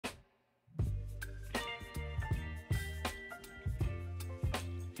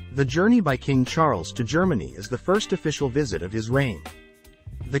The journey by King Charles to Germany is the first official visit of his reign.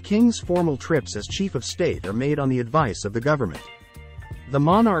 The king's formal trips as chief of state are made on the advice of the government. The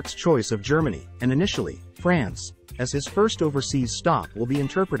monarch's choice of Germany, and initially, France, as his first overseas stop will be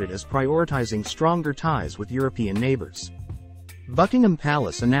interpreted as prioritizing stronger ties with European neighbors. Buckingham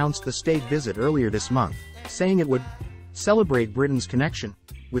Palace announced the state visit earlier this month, saying it would celebrate Britain's connection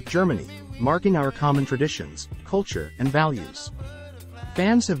with Germany, marking our common traditions, culture, and values.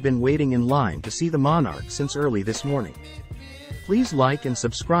 Fans have been waiting in line to see the monarch since early this morning. Please like and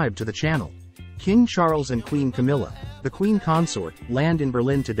subscribe to the channel. King Charles and Queen Camilla, the Queen Consort, land in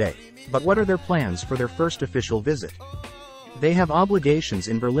Berlin today, but what are their plans for their first official visit? They have obligations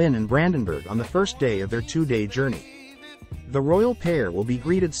in Berlin and Brandenburg on the first day of their two-day journey. The royal pair will be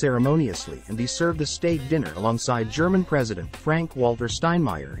greeted ceremoniously and be served a state dinner alongside German President Frank-Walter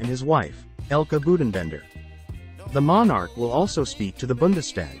Steinmeier and his wife, Elke Büdenbender. The monarch will also speak to the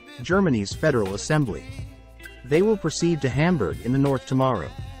Bundestag, Germany's federal assembly. They will proceed to Hamburg in the north tomorrow.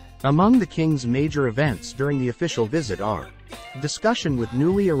 Among the king's major events during the official visit are discussion with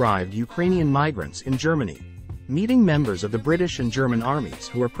newly arrived Ukrainian migrants in Germany, meeting members of the British and German armies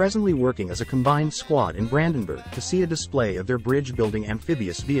who are presently working as a combined squad in Brandenburg to see a display of their bridge-building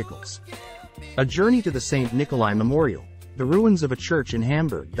amphibious vehicles, a journey to the St. Nikolai Memorial, the ruins of a church in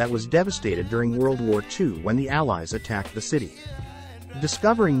Hamburg that was devastated during World War II when the Allies attacked the city,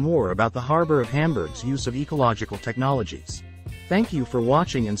 discovering more about the harbor of Hamburg's use of ecological technologies. Thank you for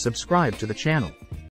watching and subscribe to the channel.